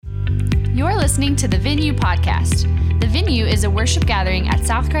listening to the Venue podcast. The Venue is a worship gathering at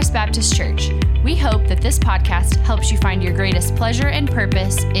Southcrest Baptist Church. We hope that this podcast helps you find your greatest pleasure and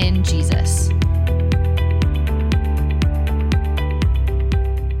purpose in Jesus.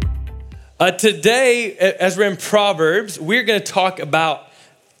 Today, as we're in Proverbs, we're going to talk about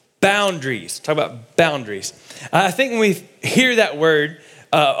boundaries. I think when we hear that word,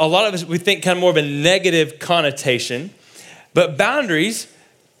 a lot of us, we think kind of more of a negative connotation, but boundaries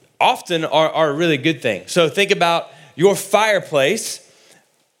often are a really good thing. So think about your fireplace,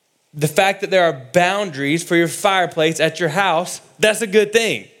 the fact that there are boundaries for your fireplace at your house, that's a good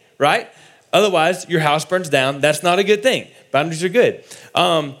thing, right? Otherwise, your house burns down, that's not a good thing. Boundaries are good.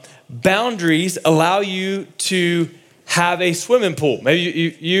 Boundaries allow you to have a swimming pool.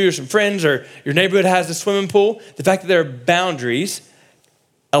 Maybe you or some friends or your neighborhood has a swimming pool. The fact that there are boundaries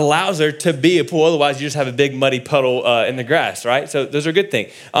allows there to be a pool. Otherwise, you just have a big muddy puddle in the grass, right? So those are a good thing.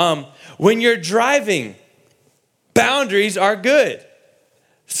 When you're driving, boundaries are good.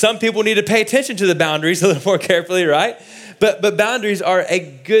 Some people need to pay attention to the boundaries a little more carefully, right? But boundaries are a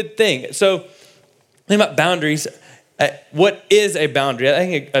good thing. So think about boundaries. What is a boundary? I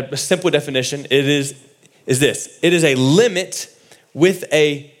think a simple definition is this. It is a limit with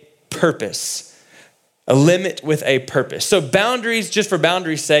a purpose. A limit with a purpose. So boundaries, just for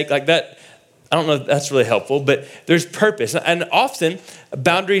boundaries' sake, like that, I don't know if that's really helpful, but there's purpose. And often,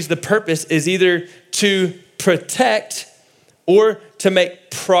 boundaries, the purpose is either to protect or to make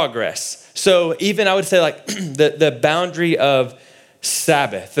progress. So even I would say like the boundary of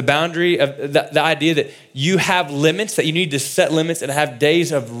Sabbath, the boundary of the idea that you have limits, that you need to set limits and have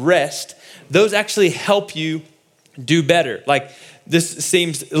days of rest, those actually help you do better. Like this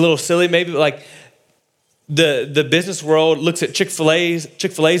seems a little silly maybe, but like the business world looks at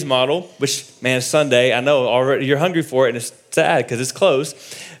Chick-fil-A's model, which, man, it's Sunday. I know already you're hungry for it, and it's sad because it's closed.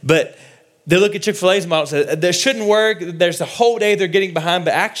 But they look at Chick-fil-A's model and say, that shouldn't work. There's a whole day they're getting behind.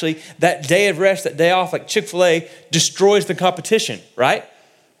 But actually, that day of rest, that day off, like Chick-fil-A, destroys the competition, right?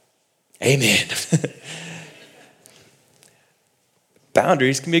 Amen.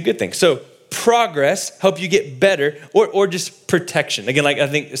 Boundaries can be a good thing. So progress, help you get better, or just protection. Again, like I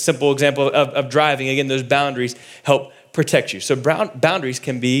think a simple example of driving, again, those boundaries help protect you. So boundaries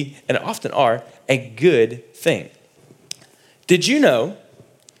can be, and often are, a good thing. Did you know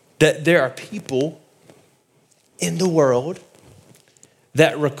that there are people in the world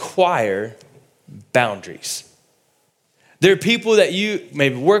that require boundaries? There are people that you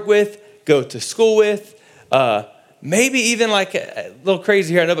maybe work with, go to school with, maybe even like a little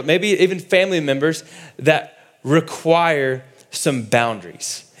crazy here, I know, but maybe even family members that require some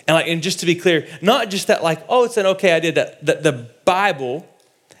boundaries. And just to be clear, not just that like, oh, it's an okay idea, that the Bible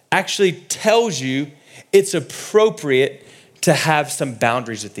actually tells you it's appropriate to have some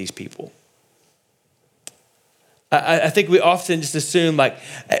boundaries with these people. I think we often just assume like,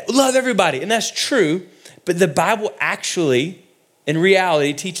 love everybody, and that's true, but the Bible actually, in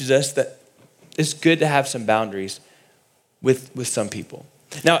reality, teaches us that it's good to have some boundaries with some people.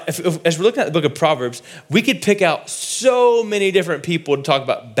 Now, as we're looking at the book of Proverbs, we could pick out so many different people to talk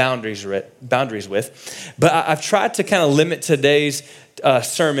about boundaries with, but I've tried to kind of limit today's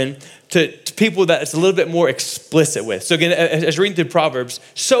sermon to people that it's a little bit more explicit with. So again, as you're reading through Proverbs,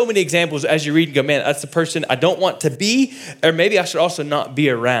 so many examples as you read and go, man, that's the person I don't want to be, or maybe I should also not be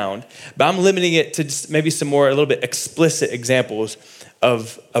around. But I'm limiting it to just maybe some more a little bit explicit examples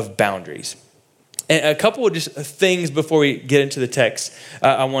of boundaries. And a couple of just things before we get into the text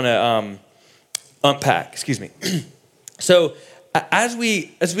I want to unpack. Excuse me. So as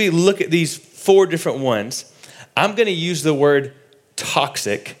we look at these four different ones, I'm going to use the word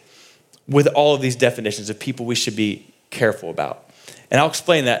toxic with all of these definitions of people we should be careful about. And I'll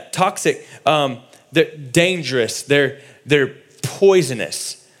explain that. Toxic, they're dangerous. They're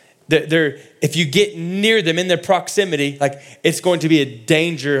poisonous. If you get near them in their proximity, like it's going to be a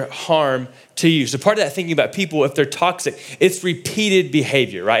danger, harm to you. So part of that thinking about people, if they're toxic, it's repeated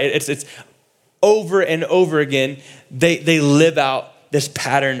behavior, right? It's over and over again. They live out this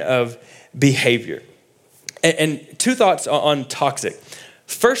pattern of behavior. And two thoughts on toxic.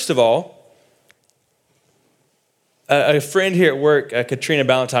 First of all, a friend here at work, Katrina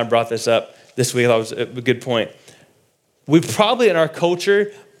Ballantyne, brought this up this week. That was a good point. We probably in our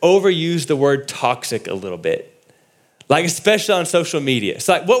culture overuse the word toxic a little bit, like especially on social media. It's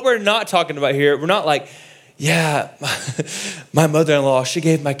like what we're not talking about here. We're not like, yeah, my mother-in-law, she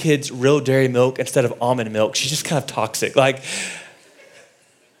gave my kids real dairy milk instead of almond milk. She's just kind of toxic. Like,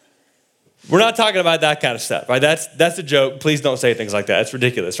 we're not talking about that kind of stuff, right? That's a joke. Please don't say things like that. It's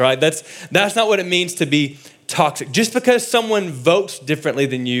ridiculous, right? That's not what it means to be toxic. Just because someone votes differently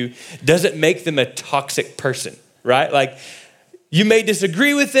than you doesn't make them a toxic person, right? Like, you may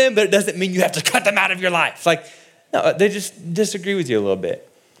disagree with them, but it doesn't mean you have to cut them out of your life. Like, no, they just disagree with you a little bit.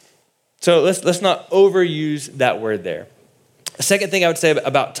 So let's not overuse that word there. The second thing I would say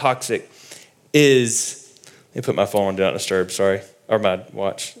about toxic is, let me put my phone on Do Not Disturb, sorry, or my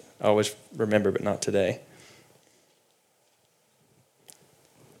watch. I always remember, but not today.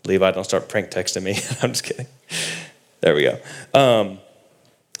 Levi, don't start prank texting me. I'm just kidding. There we go.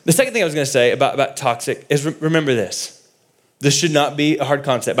 The second thing I was going to say about toxic is remember this. This should not be a hard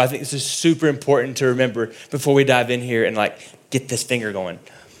concept, but I think this is super important to remember before we dive in here and get this finger going.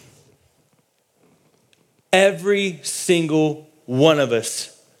 Every single one of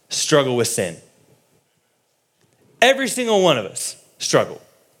us struggle with sin. Every single one of us struggle.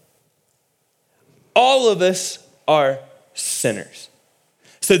 All of us are sinners.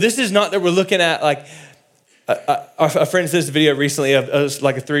 So this is not that we're looking at a friend sent us a video recently of a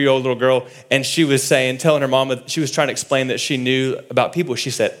 3-year-old little girl, and she was telling her mom, she was trying to explain that she knew about people. She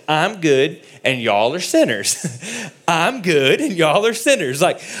said, I'm good and y'all are sinners. I'm good and y'all are sinners.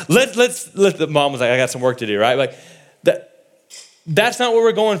 The mom was like, I got some work to do, right? That's not what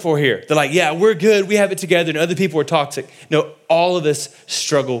we're going for here. They're like, yeah, we're good. We have it together and other people are toxic. No, all of us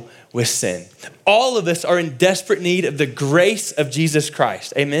struggle with sin. All of us are in desperate need of the grace of Jesus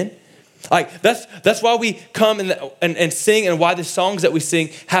Christ. Amen? That's why we come and sing, and why the songs that we sing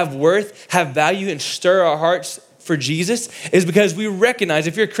have worth, have value, and stir our hearts for Jesus, is because we recognize,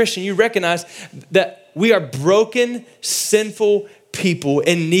 if you're a Christian, you recognize that we are broken, sinful people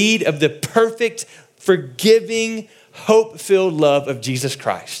in need of the perfect, forgiving, hope-filled love of Jesus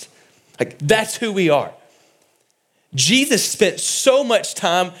Christ. That's who we are. Jesus spent so much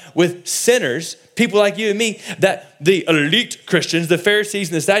time with sinners, people like you and me, that the elite Christians, the Pharisees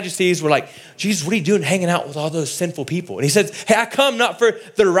and the Sadducees were like, Jesus, what are you doing hanging out with all those sinful people? And he says, hey, I come not for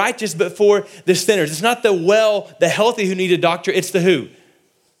the righteous, but for the sinners. It's not the healthy who need a doctor. It's the who?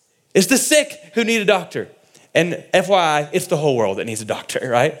 It's the sick who need a doctor. And FYI, it's the whole world that needs a doctor,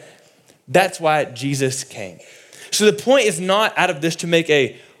 right? That's why Jesus came. So the point is not out of this to make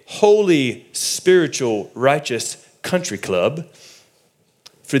a holy, spiritual, righteous country club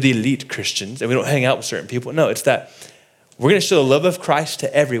for the elite Christians, and we don't hang out with certain people. No, it's that we're going to show the love of Christ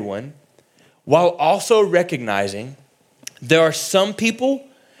to everyone while also recognizing there are some people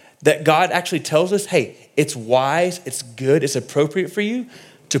that God actually tells us, hey, it's wise, it's good, it's appropriate for you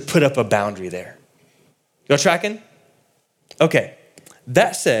to put up a boundary there. Y'all tracking? Okay.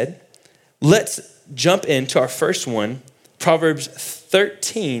 That said, let's jump into our first one, Proverbs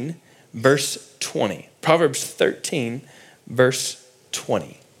 13, verse 20. Proverbs 13, verse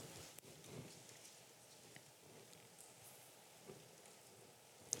 20.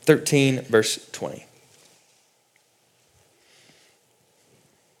 Verse 20.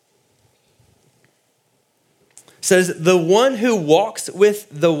 Says, the one who walks with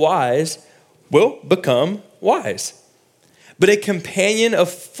the wise will become wise, but a companion of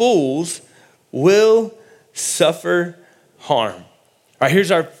fools will suffer harm. All right,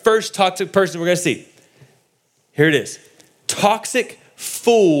 here's our first toxic person we're going to see. Here it is. Toxic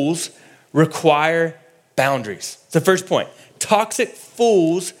fools require boundaries. It's the first point. Toxic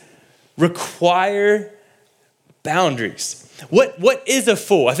fools require boundaries. What is a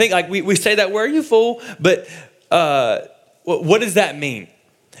fool? I think we say that word, you fool, but what does that mean?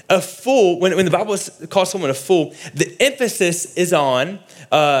 A fool, when the Bible calls someone a fool, the emphasis is on,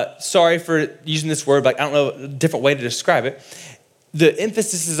 sorry for using this word, but I don't know a different way to describe it. The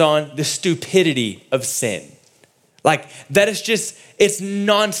emphasis is on the stupidity of sin. That is just, it's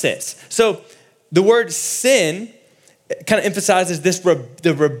nonsense. So the word sin kind of emphasizes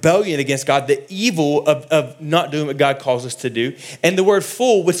the rebellion against God, the evil of not doing what God calls us to do. And the word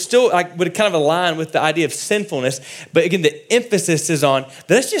fool would kind of align with the idea of sinfulness. But again, the emphasis is on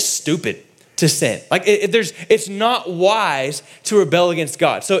that's just stupid to sin. It's not wise to rebel against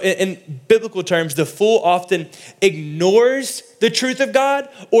God. So in biblical terms, the fool often ignores the truth of God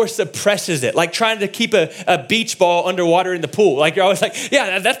or suppresses it, like trying to keep a beach ball underwater in the pool. You're always like,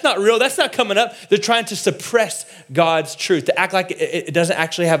 yeah, that's not real. That's not coming up. They're trying to suppress God's truth, to act like it doesn't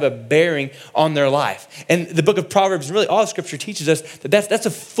actually have a bearing on their life. And the book of Proverbs, really all of Scripture teaches us that's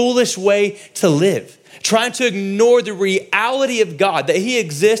a foolish way to live. Trying to ignore the reality of God, that he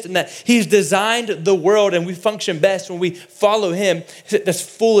exists and that he's designed the world and we function best when we follow him. That's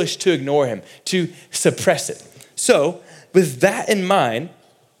foolish to ignore him, to suppress it. So with that in mind,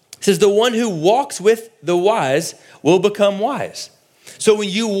 it says the one who walks with the wise will become wise. So when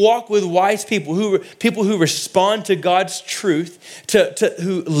you walk with wise people who respond to God's truth,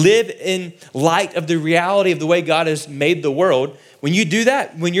 who live in light of the reality of the way God has made the world, when you do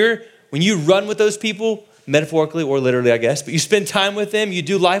that, when you run with those people, metaphorically or literally, I guess, but you spend time with them, you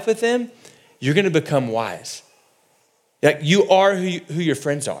do life with them, you're going to become wise. Like you are who your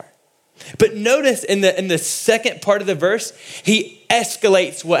friends are. But notice in the second part of the verse, he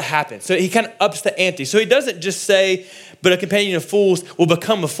escalates what happens. So he kind of ups the ante. So he doesn't just say, but a companion of fools will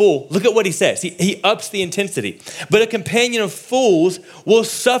become a fool. Look at what he says. He ups the intensity. But a companion of fools will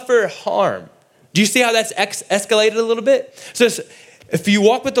suffer harm. Do you see how that's escalated a little bit? So if you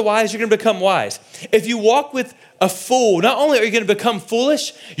walk with the wise, you're going to become wise. If you walk with a fool, not only are you going to become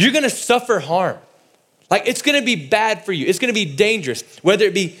foolish, you're going to suffer harm. Like it's going to be bad for you. It's going to be dangerous, whether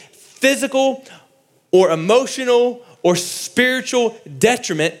it be physical or emotional or spiritual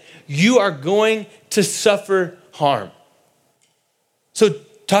detriment, you are going to suffer harm. So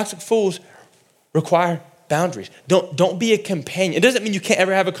toxic fools require boundaries. Don't be a companion. It doesn't mean you can't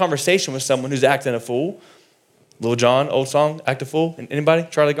ever have a conversation with someone who's acting a fool. Lil Jon, old song, act a fool. Anybody?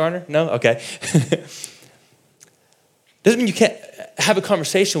 Charlie Garner? No? Okay. Doesn't mean you can't have a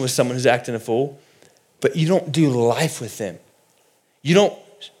conversation with someone who's acting a fool, but you don't do life with them. You don't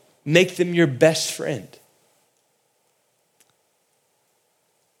make them your best friend.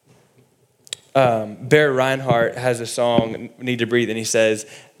 Bear Reinhardt has a song, Need to Breathe, and he says,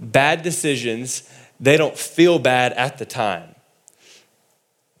 bad decisions, they don't feel bad at the time.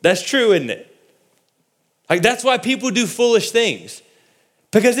 That's true, isn't it? Like that's why people do foolish things.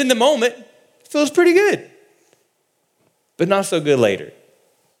 Because in the moment, it feels pretty good. But not so good later.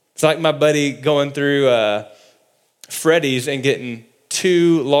 It's like my buddy going through Freddy's and getting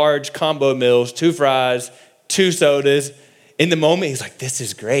 2 large combo meals, 2 fries, 2 sodas. In the moment, he's like, this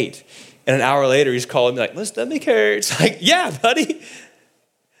is great. And an hour later, he's calling me like, my stomach hurts. Like, yeah, buddy.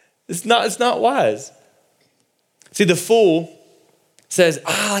 It's not wise. See, the fool says,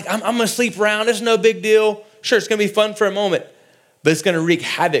 I'm going to sleep around. It's no big deal. Sure, it's going to be fun for a moment. But it's going to wreak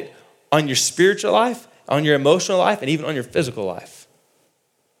havoc on your spiritual life, on your emotional life, and even on your physical life.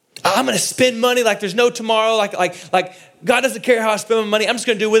 I'm going to spend money like there's no tomorrow. Like God doesn't care how I spend my money. I'm just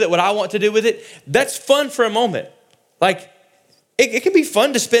going to do with it what I want to do with it. That's fun for a moment. Like it can be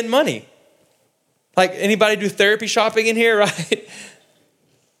fun to spend money. Like anybody do therapy shopping in here, right?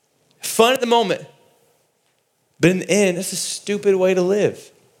 Fun at the moment. But in the end, it's a stupid way to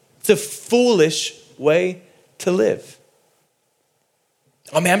live. It's a foolish way to live.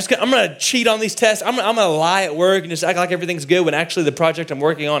 Oh man, I'm going to cheat on these tests. I'm going to lie at work and just act like everything's good when actually the project I'm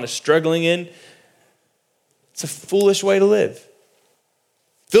working on is struggling in. It's a foolish way to live.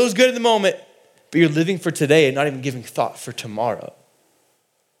 Feels good in the moment, but you're living for today and not even giving thought for tomorrow.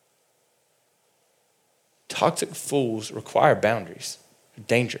 Toxic fools require boundaries. They're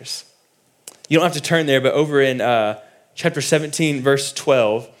dangerous. You don't have to turn there, but over in chapter 17, verse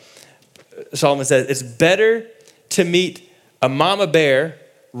 12, Solomon says, it's better to meet a mama bear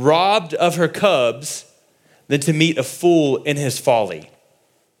robbed of her cubs than to meet a fool in his folly.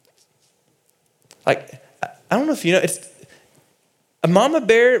 Like, I don't know if you know, it's a mama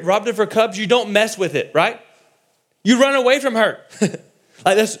bear robbed of her cubs, you don't mess with it, right? You run away from her.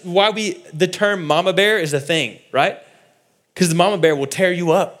 Like that's why the term mama bear is a thing, right? Because the mama bear will tear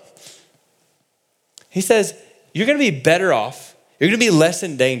you up. He says, you're going to be better off. You're going to be less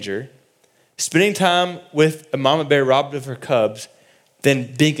in danger spending time with a mama bear robbed of her cubs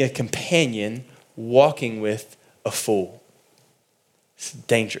than being a companion walking with a fool. It's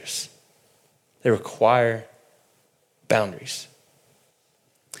dangerous. They require boundaries.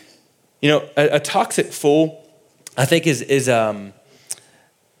 You know, a toxic fool, I think is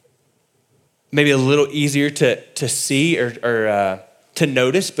maybe a little easier to see or to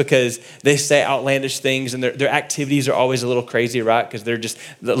notice because they say outlandish things and their activities are always a little crazy, right? Because they're just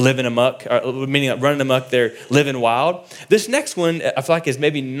living amok, meaning running amok, they're living wild. This next one, I feel like is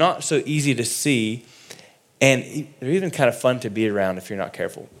maybe not so easy to see, and they're even kind of fun to be around if you're not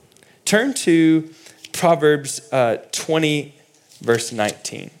careful. Turn to Proverbs 20, verse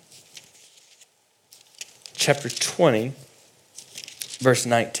 19. Chapter 20, verse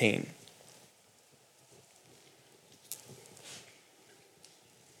 19.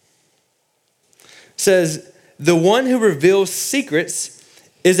 Says, the one who reveals secrets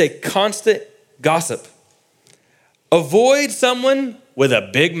is a constant gossip. Avoid someone with a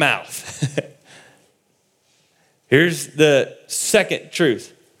big mouth. Here's the second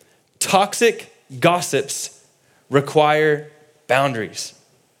truth. Toxic gossips require boundaries.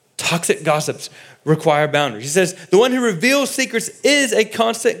 Toxic gossips require boundaries. He says, the one who reveals secrets is a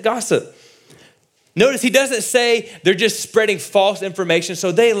constant gossip. Notice he doesn't say they're just spreading false information,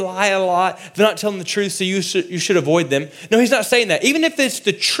 so they lie a lot. They're not telling the truth, so you should avoid them. No, he's not saying that. Even if it's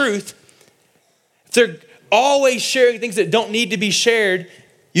the truth, if they're always sharing things that don't need to be shared,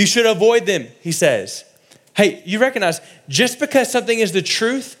 you should avoid them, he says. Hey, you recognize just because something is the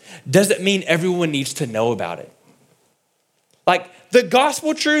truth doesn't mean everyone needs to know about it. Like the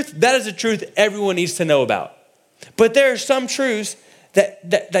gospel truth, that is a truth everyone needs to know about. But there are some truths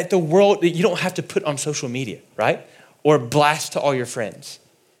that the world, that you don't have to put on social media, right? Or blast to all your friends.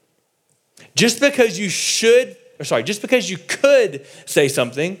 Just because you could say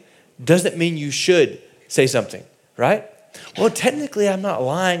something doesn't mean you should say something, right? Well, technically I'm not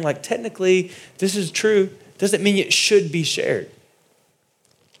lying. Like technically this is true. Doesn't mean it should be shared.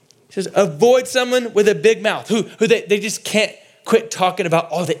 He says, avoid someone with a big mouth who they just can't quit talking about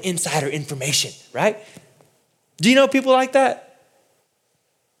all the insider information, right? Do you know people like that?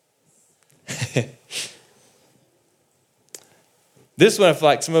 This one, I feel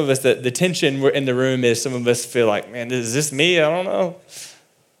like some of us, the tension in the room is some of us feel like, man, is this me? I don't know.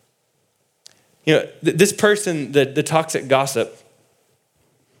 You know, this person, the toxic gossip,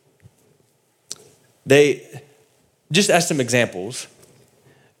 they, just as some examples,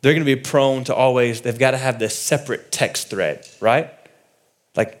 they're going to be prone to they've got to have this separate text thread, right?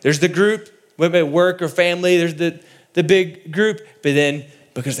 Like there's the group, whether at work or family, there's the big group, but then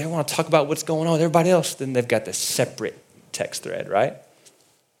because they want to talk about what's going on with everybody else, then they've got this separate text thread, right?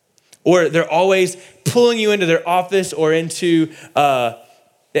 Or they're always pulling you into their office or into a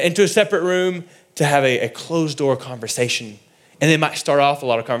separate room to have a closed door conversation. And they might start off a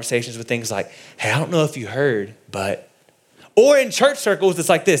lot of conversations with things like, hey, I don't know if you heard, but, or in church circles, it's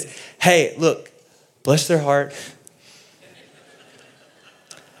like this. Hey, look, bless their heart.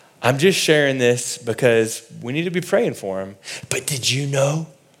 I'm just sharing this because we need to be praying for them. But did you know?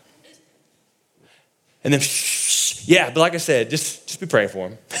 And then, yeah, but like I said, just be praying for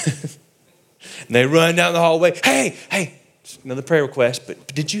them. And they run down the hallway. Hey, another prayer request,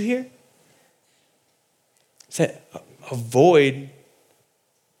 but did you hear? Say, avoid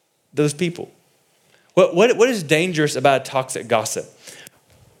those people. What is dangerous about toxic gossip?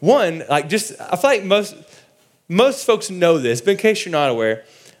 One, I feel like most folks know this, but in case you're not aware,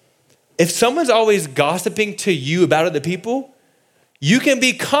 if someone's always gossiping to you about other people, you can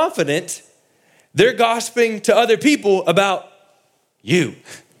be confident they're gossiping to other people about you.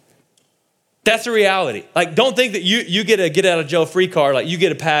 That's a reality. Like, don't think that you get a get out of jail free card, like you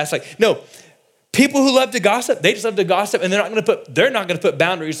get a pass. Like, no, people who love to gossip, they just love to gossip, and they're not going to put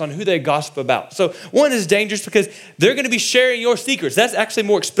boundaries on who they gossip about. So one is dangerous because they're going to be sharing your secrets. That's actually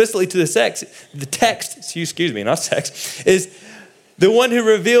more explicitly to the text, not sex, is the one who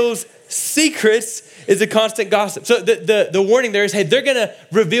reveals secrets is a constant gossip. So the warning there is, hey, they're going to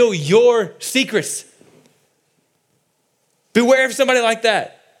reveal your secrets. Beware of somebody like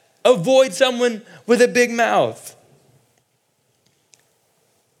that. Avoid someone with a big mouth.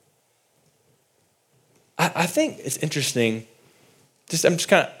 I think it's interesting. I'm just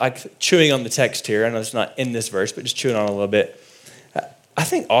kind of like chewing on the text here. I know it's not in this verse, but just chewing on it a little bit. I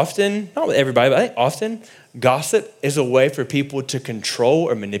think often, not with everybody, but I think often gossip is a way for people to control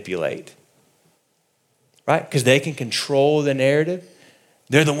or manipulate. Right? Because they can control the narrative.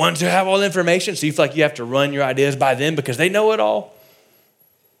 They're the ones who have all the information, so you feel like you have to run your ideas by them because they know it all.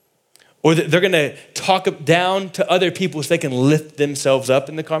 Or they're going to talk down to other people so they can lift themselves up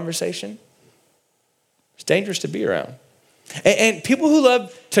in the conversation. It's dangerous to be around. And people who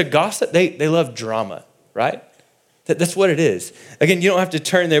love to gossip, they love drama, right? That's what it is. Again, you don't have to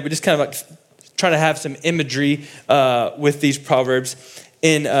turn there, but just kind of like trying to have some imagery with these Proverbs.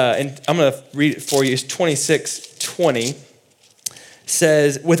 And I'm going to read it for you. It's 26:20.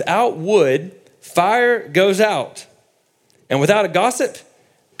 Says, without wood, fire goes out. And without a gossip,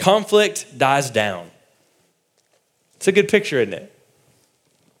 conflict dies down. It's a good picture, isn't it?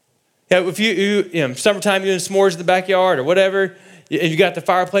 Yeah, if you summertime, you're doing s'mores in the backyard or whatever, and you got the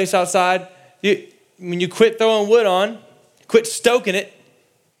fireplace outside, when you quit throwing wood on, quit stoking it,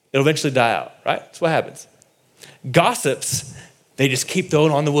 it'll eventually die out, right? That's what happens. Gossips, they just keep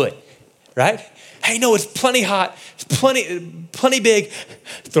throwing on the wood, right? Hey, no, it's plenty hot. It's plenty big.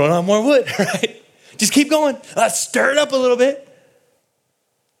 Throwing on more wood, right? Just keep going. Stir it up a little bit.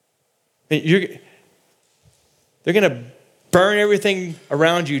 They're going to burn everything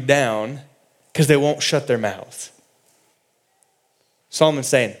around you down because they won't shut their mouths. Solomon's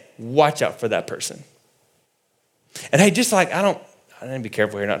saying, watch out for that person. And hey, just like, I need to be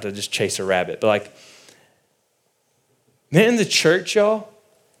careful here not to just chase a rabbit, but like, man, in the church, y'all,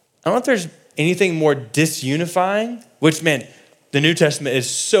 I don't know if there's anything more disunifying, which, man, the New Testament is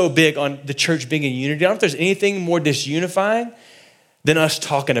so big on the church being in unity. I don't know if there's anything more disunifying than us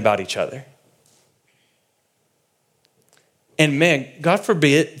talking about each other. And man, God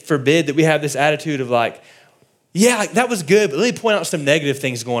forbid that we have this attitude of like, yeah, like that was good, but let me point out some negative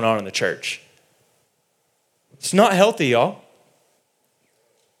things going on in the church. It's not healthy, y'all.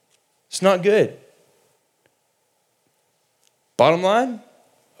 It's not good. Bottom line,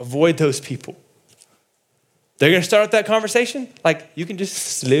 avoid those people. They're going to start with that conversation, like you can just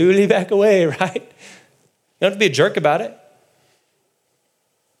slowly back away, right? You don't have to be a jerk about it.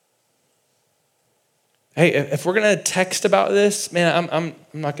 Hey, if we're going to text about this, man, I'm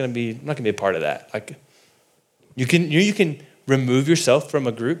not going to be a part of that. Like you can remove yourself from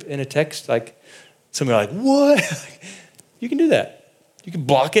a group in a text. Like somebody like, what? You can do that. You can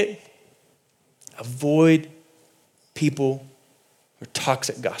block it. Avoid people who are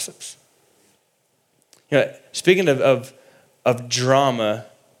toxic gossips. You know, speaking of drama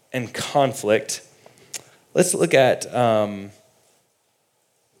and conflict, let's look at the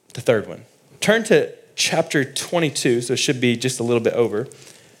third one. Turn to chapter 22, so it should be just a little bit over.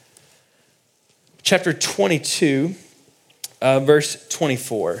 Chapter 22, verse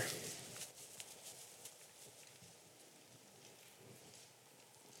 24.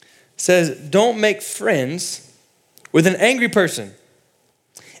 Says, don't make friends with an angry person,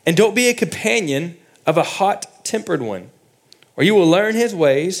 and don't be a companion of a hot-tempered one, or you will learn his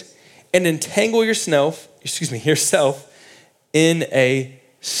ways and entangle yourself in a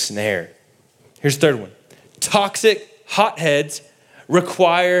snare. Here's the third one. Toxic hotheads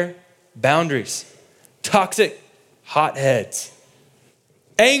require boundaries. Toxic hotheads.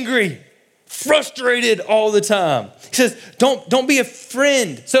 Angry, frustrated all the time. He says, don't be a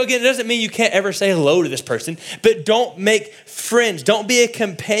friend. So again, it doesn't mean you can't ever say hello to this person, but don't make friends. Don't be a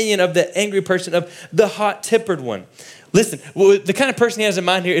companion of the angry person, of the hot-tempered one. Listen, the kind of person he has in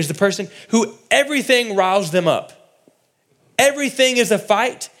mind here is the person who everything riles them up. Everything is a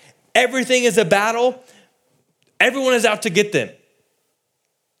fight. Everything is a battle. Everyone is out to get them.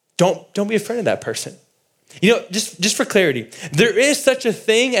 Don't be a friend of that person. You know, just for clarity, there is such a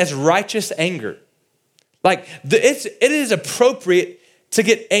thing as righteous anger. Like it is appropriate to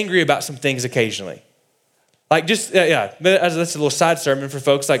get angry about some things occasionally. Like that's a little side sermon for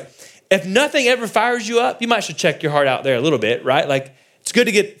folks. Like if nothing ever fires you up, you might should check your heart out there a little bit, right? Like it's good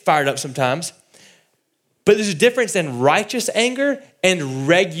to get fired up sometimes. But there's a difference in righteous anger and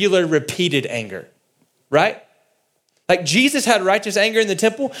regular repeated anger, right? Like Jesus had righteous anger in the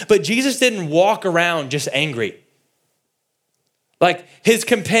temple, but Jesus didn't walk around just angry. Like his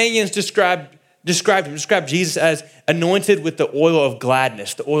companions described Jesus as anointed with the oil of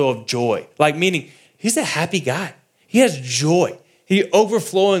gladness, the oil of joy. Like meaning he's a happy guy. He has joy. He's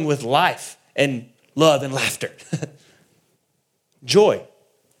overflowing with life and love and laughter. Joy.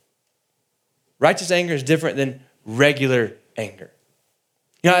 Righteous anger is different than regular anger.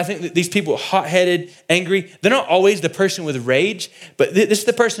 You know, I think that these people, hot-headed, angry, they're not always the person with rage, but this is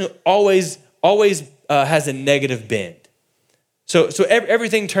the person who always has a negative bend. So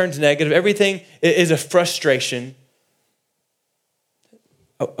everything turns negative. Everything is a frustration.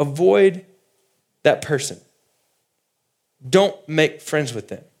 Avoid that person. Don't make friends with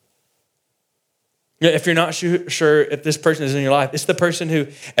them. You know, if you're not sure if this person is in your life, it's the person who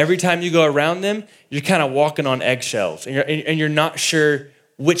every time you go around them, you're kind of walking on eggshells, and you're not sure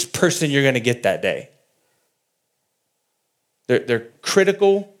which person you're going to get that day. They're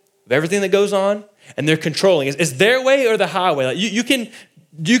critical of everything that goes on, and they're controlling. It's their way or the highway. Like you can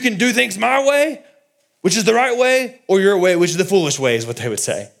do things my way, which is the right way, or your way, which is the foolish way, is what they would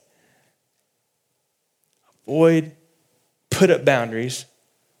say. Avoid, put up boundaries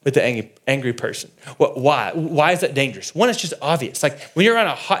with the angry person. Why? Why is that dangerous? One, it's just obvious. Like when you're around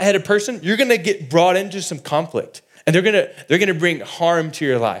a hot-headed person, you're going to get brought into some conflict, and they're going to bring harm to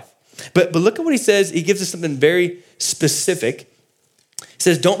your life. But look at what he says. He gives us something very specific. He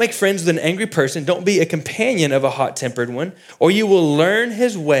says, "Don't make friends with an angry person. Don't be a companion of a hot-tempered one, or you will learn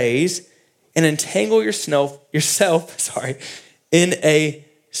his ways and entangle yourself in a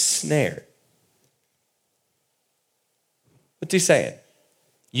snare." What's he saying?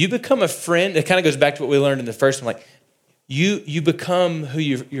 You become a friend. It kind of goes back to what we learned in the first one. Like you become who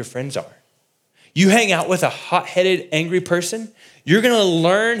your friends are. You hang out with a hot-headed, angry person, you're going to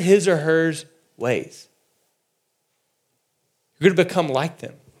learn his or her ways. You're going to become like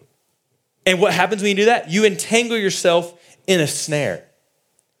them. And what happens when you do that? You entangle yourself in a snare.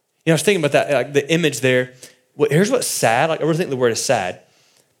 You know, I was thinking about that, like the image there. Here's what's sad. Like I really think the word is sad.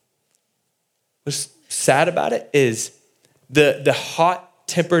 What's sad about it is the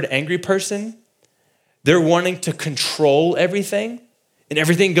hot-tempered, angry person, They're wanting to control everything and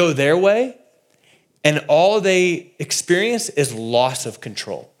everything go their way. And all they experience is loss of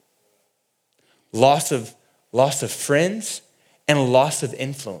control, loss of friends, and loss of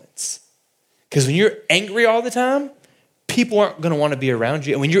influence. Because when you're angry all the time, people aren't going to want to be around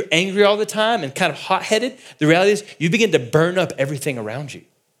you. And when you're angry all the time and kind of hot-headed, the reality is you begin to burn up everything around you.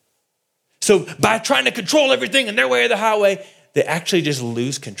 So by trying to control everything in their way or the highway, they actually just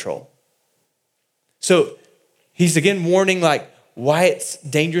lose control. So he's again warning why it's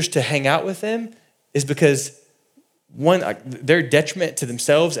dangerous to hang out with them is because one, they're detriment to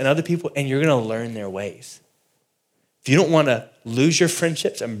themselves and other people, and you're going to learn their ways. If you don't want to lose your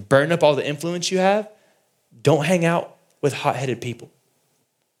friendships and burn up all the influence you have, don't hang out with hot-headed people.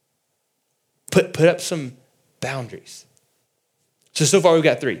 Put up some boundaries. So far we've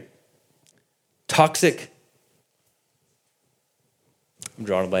got 3. Toxic, I'm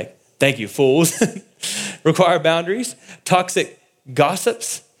drawing a blank. Thank you, fools. Require boundaries. Toxic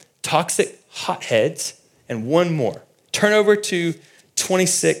gossips, toxic hotheads, and one more. Turn over to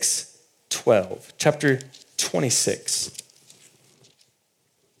 26:12, chapter 26,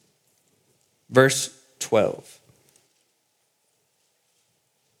 verse 12.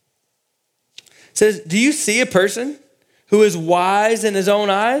 It says, do you see a person who is wise in his own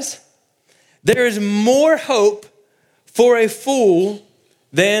eyes? There is more hope for a fool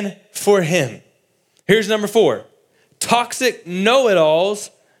than for him. Here's number 4. Toxic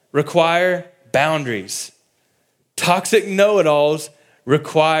know-it-alls require boundaries. Toxic know-it-alls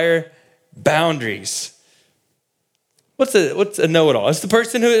require boundaries. What's a know-it-all? It's the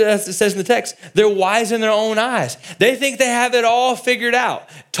person who, as it says in the text, they're wise in their own eyes. They think they have it all figured out.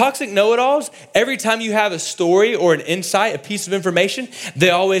 Toxic know-it-alls, every time you have a story or an insight, a piece of information,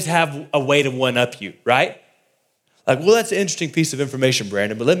 they always have a way to one-up you, right? Well, that's an interesting piece of information,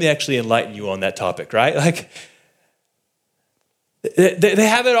 Brandon, but let me actually enlighten you on that topic, right? They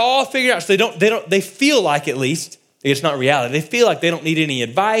have it all figured out. So they feel like, at least, it's not reality. They feel like they don't need any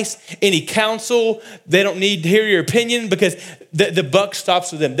advice, any counsel. They don't need to hear your opinion because the buck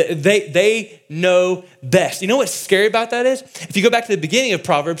stops with them. They know best. You know what's scary about that is? If you go back to the beginning of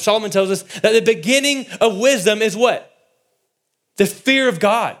Proverbs, Solomon tells us that the beginning of wisdom is what? The fear of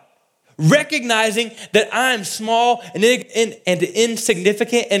God. Recognizing that I'm small and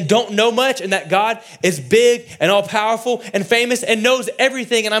insignificant and don't know much, and that God is big and all powerful and famous and knows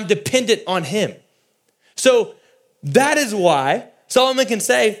everything, and I'm dependent on him. So that is why Solomon can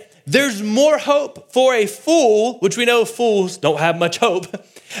say, there's more hope for a fool, which we know fools don't have much hope.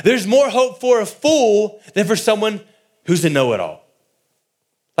 There's more hope for a fool than for someone who's a know-it-all.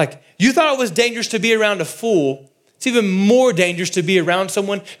 You thought it was dangerous to be around a fool. It's even more dangerous to be around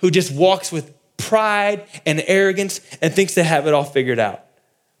someone who just walks with pride and arrogance and thinks they have it all figured out.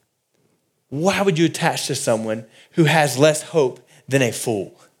 Why would you attach to someone who has less hope than a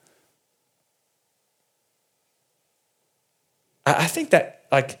fool? I think that,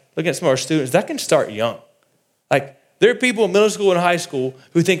 looking at some of our students, that can start young. There are people in middle school and high school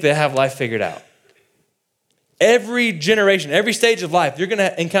who think they have life figured out. Every generation, every stage of life, you're going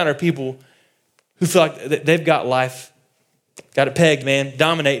to encounter people who feel like they've got life, got it pegged, man,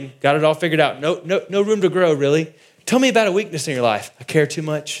 dominating, got it all figured out. No room to grow, really. Tell me about a weakness in your life. I care too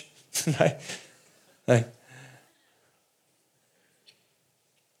much.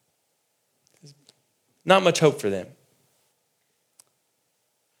 Not much hope for them.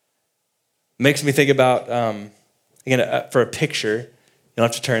 Makes me think about, again, for a picture, you don't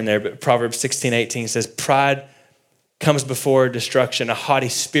have to turn there, but Proverbs 16:18 says, pride comes before destruction, a haughty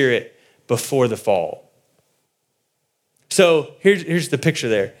spirit before the fall. So here's the picture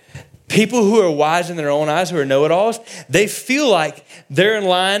there. People who are wise in their own eyes, who are know-it-alls, they feel like they're in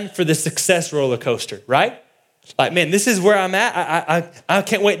line for the success roller coaster, right? Man, this is where I'm at. I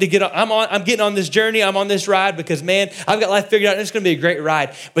can't wait to get on. I'm getting on this journey. I'm on this ride because, man, I've got life figured out and it's going to be a great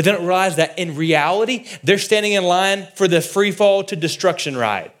ride. But they don't realize that in reality, they're standing in line for the free fall to destruction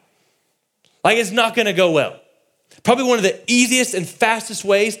ride. It's not going to go well. Probably one of the easiest and fastest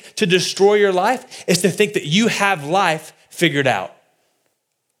ways to destroy your life is to think that you have life figured out.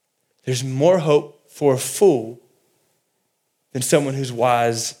 There's more hope for a fool than someone who's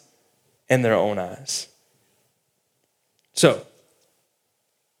wise in their own eyes. So,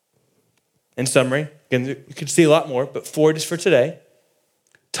 in summary, again, you could see a lot more, but 4 just for today.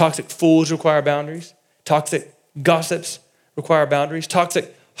 Toxic fools require boundaries. Toxic gossips require boundaries.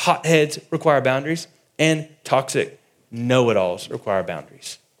 Toxic hotheads require boundaries. And toxic know-it-alls require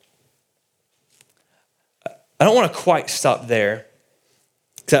boundaries. I don't want to quite stop there.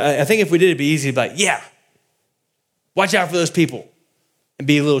 I think if we did, it'd be easy to be like, yeah, watch out for those people and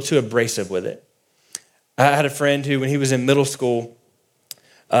be a little too abrasive with it. I had a friend who, when he was in middle school,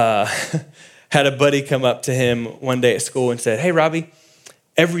 had a buddy come up to him one day at school and said, "Hey, Robbie,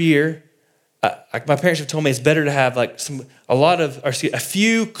 every year, my parents have told me it's better to have like a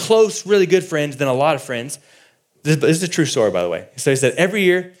few close, really good friends than a lot of friends." This is a true story, by the way. So he said, "Every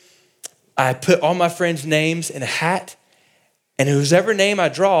year, I put all my friends' names in a hat, and whoever name I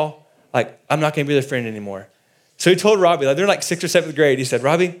draw, like I'm not going to be their friend anymore." So he told Robbie, like they're in like 6th or 7th grade. He said,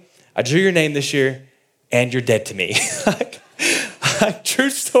 "Robbie, I drew your name this year, and you're dead to me." Like, true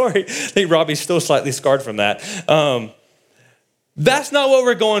story. I think Robbie's still slightly scarred from that. That's not what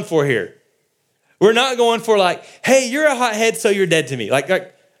we're going for here. We're not going for like, "Hey, you're a hothead, so you're dead to me." Like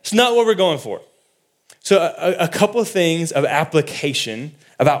it's not what we're going for. So a couple of things of application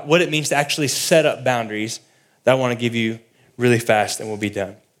about what it means to actually set up boundaries that I want to give you really fast, and we'll be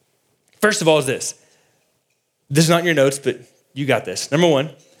done. First of all is this. This is not in your notes, but you got this. Number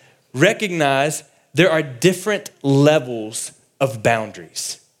one, recognize there are different levels of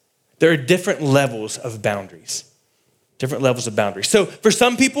boundaries. There are different levels of boundaries. Different levels of boundaries. So for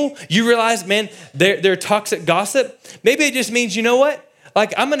some people, you realize, man, they're toxic gossip. Maybe it just means, you know what?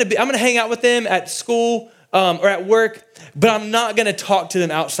 Like I'm gonna hang out with them at school or at work, but I'm not gonna talk to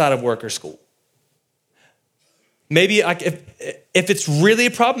them outside of work or school. Maybe like if it's really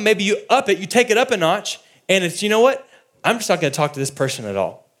a problem, maybe you take it up a notch, and it's, you know what? I'm just not gonna talk to this person at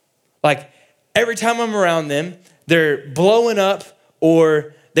all. Like every time I'm around them, they're blowing up,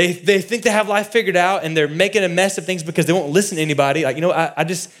 or they think they have life figured out, and they're making a mess of things because they won't listen to anybody. Like, you know,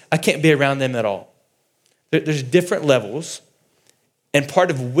 I can't be around them at all. There's different levels, and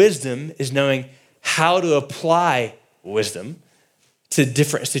part of wisdom is knowing how to apply wisdom to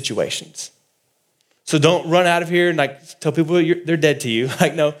different situations. So don't run out of here and like tell people they're dead to you.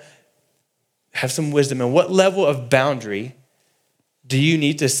 Like, no, have some wisdom. And what level of boundary do you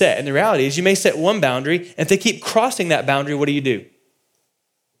need to set? And the reality is you may set one boundary, and if they keep crossing that boundary, what do?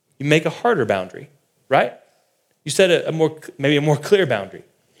 You make a harder boundary, right? You set maybe a more clear boundary.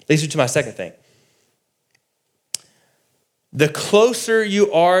 Leads me to my second thing. The closer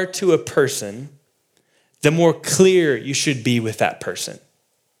you are to a person, the more clear you should be with that person.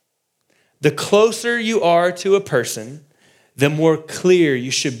 The closer you are to a person, the more clear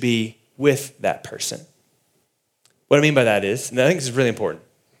you should be with that person. What I mean by that is, and I think this is really important,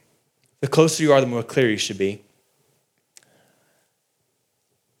 the closer you are, the more clear you should be.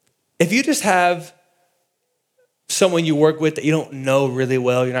 If you just have someone you work with that you don't know really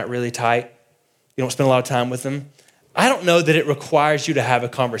well, you're not really tight, you don't spend a lot of time with them, I don't know that it requires you to have a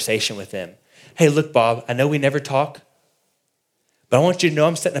conversation with them. "Hey, look, Bob, I know we never talk, but I want you to know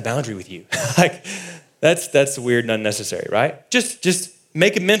I'm setting a boundary with you." Like, that's weird and unnecessary, right? Just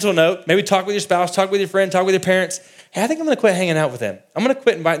make a mental note. Maybe talk with your spouse, talk with your friend, talk with your parents. "Hey, I think I'm going to quit hanging out with them. I'm going to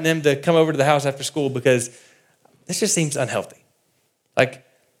quit inviting them to come over to the house after school because this just seems unhealthy." Like,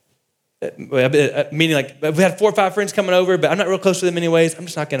 meaning like, we had 4 or 5 friends coming over, but I'm not real close to them anyways. I'm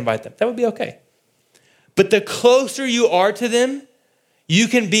just not going to invite them. That would be okay. But the closer you are to them, you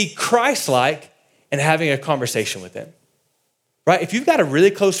can be Christ-like in having a conversation with them, right? If you've got a really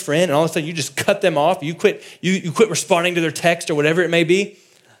close friend and all of a sudden you just cut them off, you quit responding to their text or whatever it may be,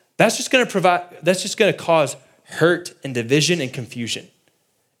 that's just going to cause hurt and division and confusion.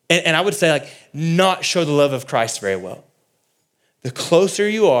 And I would say like not show the love of Christ very well. The closer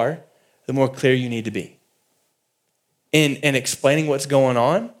you are, the more clear you need to be in explaining what's going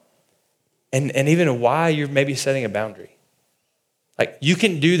on and even why you're maybe setting a boundary. Like you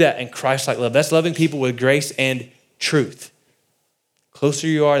can do that in Christ-like love. That's loving people with grace and truth. Closer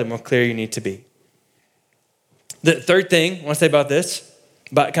you are, the more clear you need to be. The third thing I want to say about this,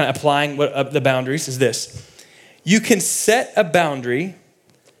 about kind of applying the boundaries, is this. You can set a boundary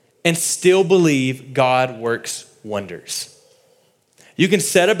and still believe God works wonders. You can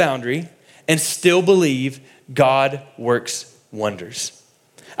set a boundary and still believe God works wonders.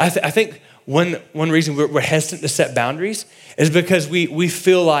 I think one reason we're hesitant to set boundaries is because we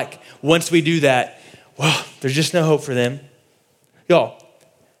feel like once we do that, well, there's just no hope for them. Y'all,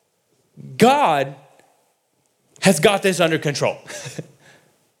 God has got this under control.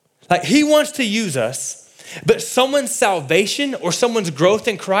 Like he wants to use us, but someone's salvation or someone's growth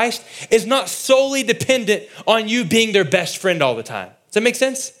in Christ is not solely dependent on you being their best friend all the time. Does that make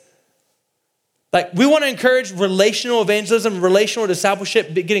sense? Like we want to encourage relational evangelism, relational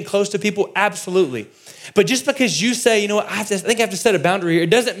discipleship, getting close to people, absolutely. But just because you say, you know what, I think I have to set a boundary here, it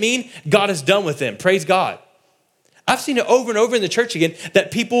doesn't mean God is done with them. Praise God. I've seen it over and over in the church again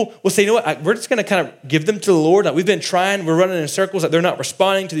that people will say, you know what, we're just going to kind of give them to the Lord. Like we've been trying, we're running in circles, that they're not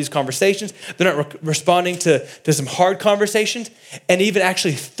responding to these conversations. They're not responding to some hard conversations. And even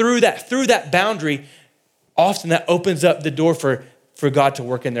actually through that boundary, often that opens up the door for God to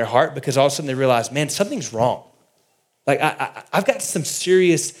work in their heart, because all of a sudden they realize, man, something's wrong. Like I've got some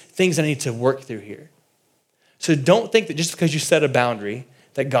serious things I need to work through here. So don't think that just because you set a boundary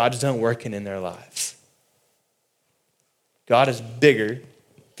that God's done working in their lives. God is bigger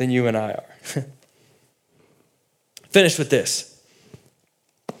than you and I are. Finish with this.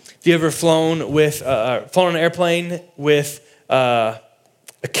 If you ever flown on an airplane with a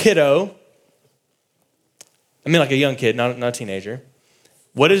kiddo, I mean like a young kid, not a teenager.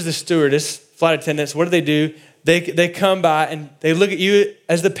 What is the stewardess, flight attendants, what do? They come by and they look at you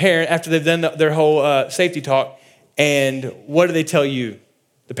as the parent after they've done their whole safety talk, and what do they tell you,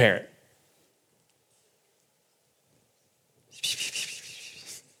 the parent?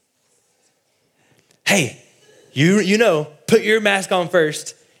 Hey, you know, put your mask on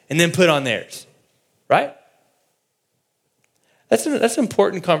first and then put on theirs, right? That's an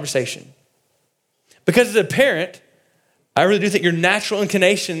important conversation. Because as a parent, I really do think your natural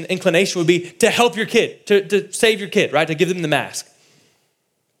inclination would be to help your kid, to save your kid, right? To give them the mask.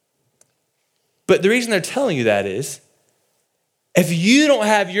 But the reason they're telling you that is, if you don't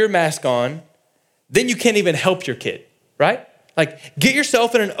have your mask on, then you can't even help your kid, right? Like, get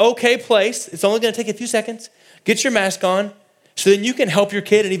yourself in an okay place. It's only going to take a few seconds. Get your mask on so then you can help your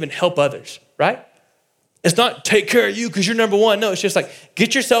kid and even help others, right? It's not take care of you because you're number one. No, it's just like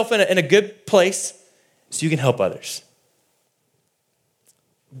get yourself in a good place so you can help others.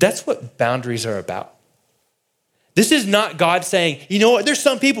 That's what boundaries are about. This is not God saying, you know what, there's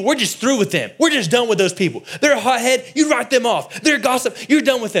some people, we're just through with them. We're just done with those people. They're a hothead, you write them off. They're a gossip, you're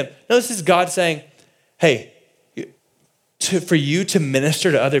done with them. No, this is God saying, hey, for you to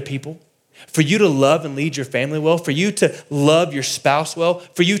minister to other people, for you to love and lead your family well, for you to love your spouse well,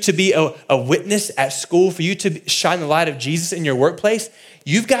 for you to be a witness at school, for you to shine the light of Jesus in your workplace,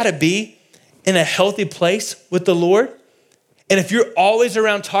 you've got to be in a healthy place with the Lord. And if you're always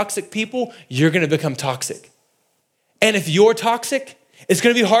around toxic people, you're going to become toxic. And if you're toxic, it's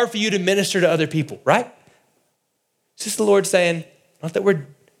going to be hard for you to minister to other people, right? It's just the Lord saying, not that we're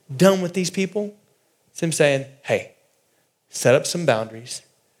done with these people. It's him saying, hey, set up some boundaries,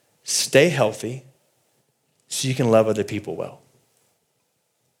 stay healthy so you can love other people well.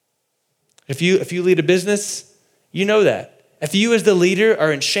 If you lead a business, you know that. If you as the leader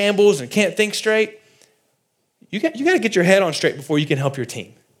are in shambles and can't think straight, you got to get your head on straight before you can help your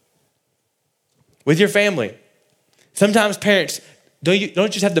team. With your family. Sometimes parents, don't you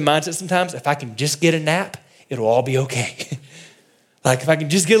just have the mindset sometimes, if I can just get a nap, it'll all be okay. Like if I can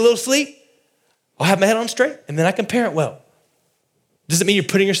just get a little sleep, I'll have my head on straight and then I can parent well. Doesn't mean you're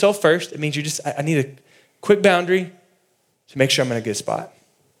putting yourself first. It means I need a quick boundary to make sure I'm in a good spot.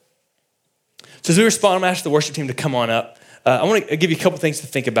 So as we respond, I'm going to ask the worship team to come on up. I want to give you a couple things to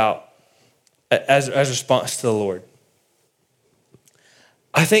think about as response to the Lord.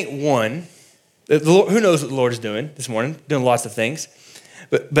 I think one, the Lord, who knows what the Lord is doing this morning, doing lots of things.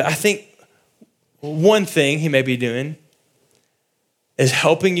 But I think one thing he may be doing is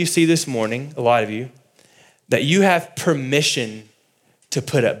helping you see this morning, a lot of you, that you have permission to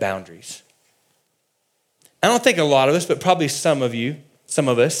put up boundaries. I don't think a lot of us, but probably some of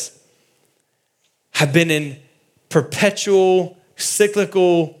us, have been in perpetual,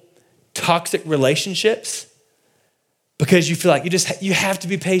 cyclical, toxic relationships because you feel like you have to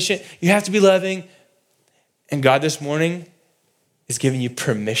be patient, you have to be loving. And God this morning is giving you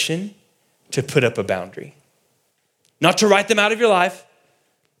permission to put up a boundary. Not to write them out of your life,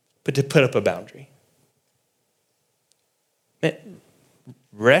 but to put up a boundary. Man,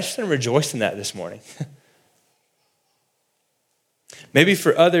 rest and rejoice in that this morning. Maybe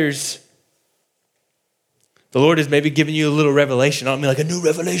for others, the Lord has maybe given you a little revelation. I don't mean like a new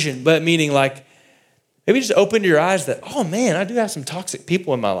revelation, but meaning like maybe just open your eyes that, oh man, I do have some toxic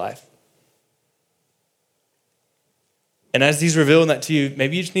people in my life. And as he's revealing that to you,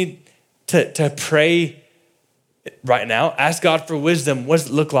 maybe you just need to pray right now. Ask God for wisdom. What does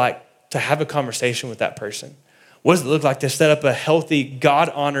it look like to have a conversation with that person? What does it look like to set up a healthy,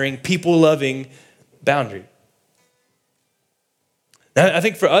 God-honoring, people-loving boundary? Now, I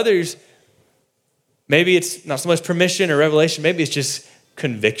think for others, maybe it's not so much permission or revelation. Maybe it's just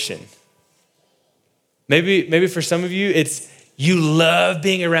conviction. Maybe for some of you, it's you love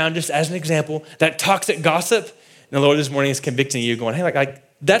being around, just as an example, that toxic gossip. And the Lord this morning is convicting you, going, hey, like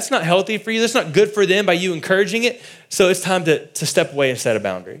that's not healthy for you. That's not good for them by you encouraging it. So it's time to step away and set a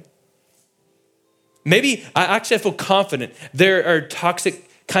boundary. Maybe I feel confident there are toxic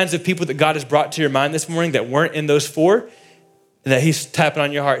kinds of people that God has brought to your mind this morning that weren't in those four, and that he's tapping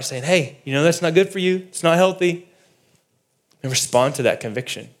on your heart saying, hey, you know, that's not good for you. It's not healthy. And respond to that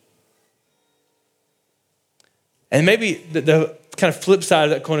conviction. And maybe the kind of flip side of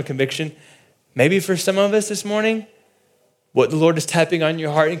that coin of conviction, maybe for some of us this morning, what the Lord is tapping on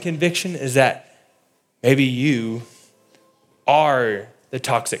your heart in conviction is that maybe you are the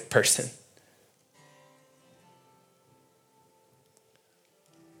toxic person.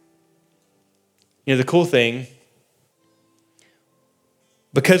 You know, the cool thing,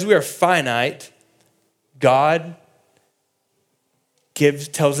 because we are finite, God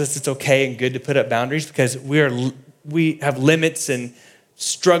tells us it's okay and good to put up boundaries because we have limits and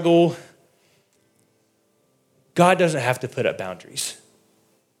struggle. God doesn't have to put up boundaries.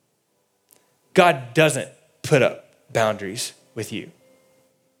 God doesn't put up boundaries with you.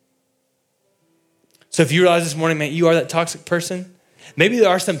 So if you realize this morning, man, you are that toxic person, maybe there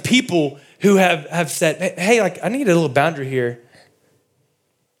are some people who have said, hey, like I need a little boundary here.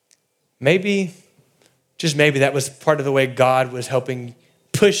 Maybe, just maybe that was part of the way God was helping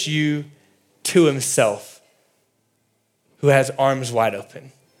push you to himself, who has arms wide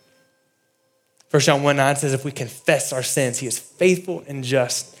open. 1 John 1:9 says, if we confess our sins, he is faithful and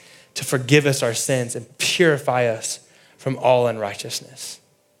just to forgive us our sins and purify us from all unrighteousness.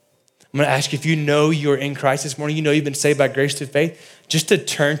 I'm going to ask you, if you know you're in Christ this morning, you know you've been saved by grace through faith, just to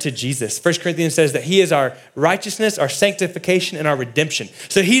turn to Jesus. 1 Corinthians says that he is our righteousness, our sanctification, and our redemption.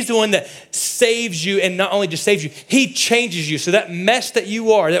 So he's the one that saves you, and not only just saves you, he changes you. So that mess that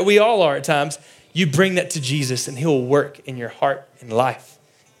you are, that we all are at times, you bring that to Jesus and he'll work in your heart and life.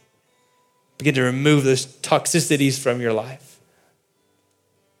 Begin to remove those toxicities from your life.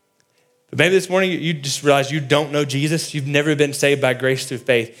 But maybe this morning you just realize you don't know Jesus. You've never been saved by grace through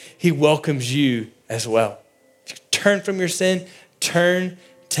faith. He welcomes you as well. If you turn from your sin, turn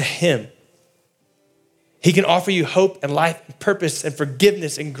to him. He can offer you hope and life and purpose and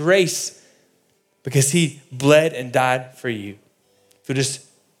forgiveness and grace because he bled and died for you. If you just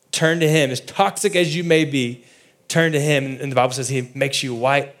turn to him, as toxic as you may be, turn to him. And the Bible says he makes you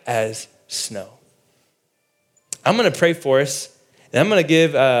white as snow. I'm going to pray for us, and I'm going to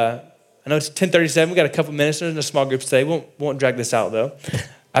give, I know it's 10:37. We got a couple minutes. There's no small groups today. Won't drag this out though.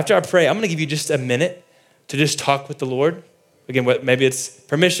 After I pray, I'm going to give you just a minute to just talk with the Lord. Again, maybe it's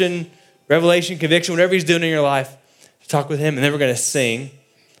permission, revelation, conviction, whatever he's doing in your life, to talk with him. And then we're going to sing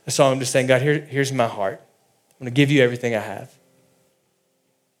a song just saying, God, here's my heart. I'm going to give you everything I have.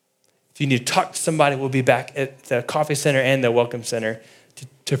 If you need to talk to somebody, we'll be back at the coffee center and the welcome center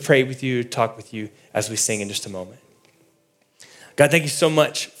to pray with you, talk with you as we sing in just a moment. God, thank you so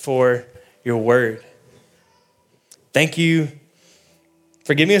much for your word. Thank you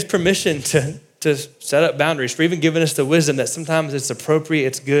for giving us permission to set up boundaries, for even giving us the wisdom that sometimes it's appropriate,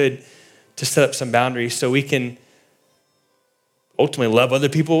 it's good to set up some boundaries so we can ultimately love other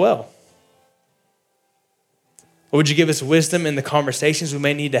people well. Or would you give us wisdom in the conversations we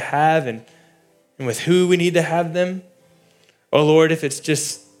may need to have and with who we need to have them? Oh Lord, if it's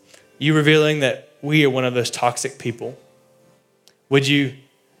just you revealing that we are one of those toxic people, would you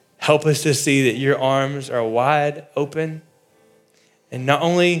help us to see that your arms are wide open? And not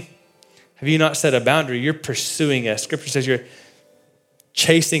only have you not set a boundary, you're pursuing us. Scripture says you're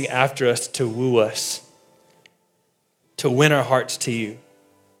chasing after us to woo us, to win our hearts to you.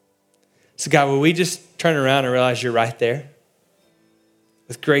 So God, will we just turn around and realize you're right there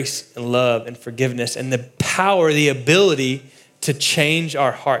with grace and love and forgiveness and the power, the ability to change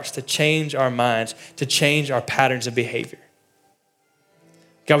our hearts, to change our minds, to change our patterns of behavior.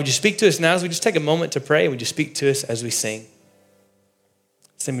 God, would you speak to us now as we just take a moment to pray? Would you speak to us as we sing? In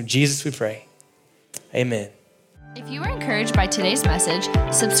the name of Jesus we pray. Amen. If you were encouraged by today's message,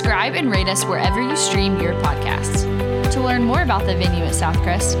 subscribe and rate us wherever you stream your podcasts. To learn more about the venue at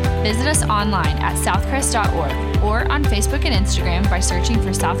Southcrest, visit us online at southcrest.org or on Facebook and Instagram by searching for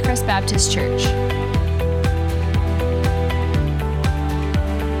Southcrest Baptist Church.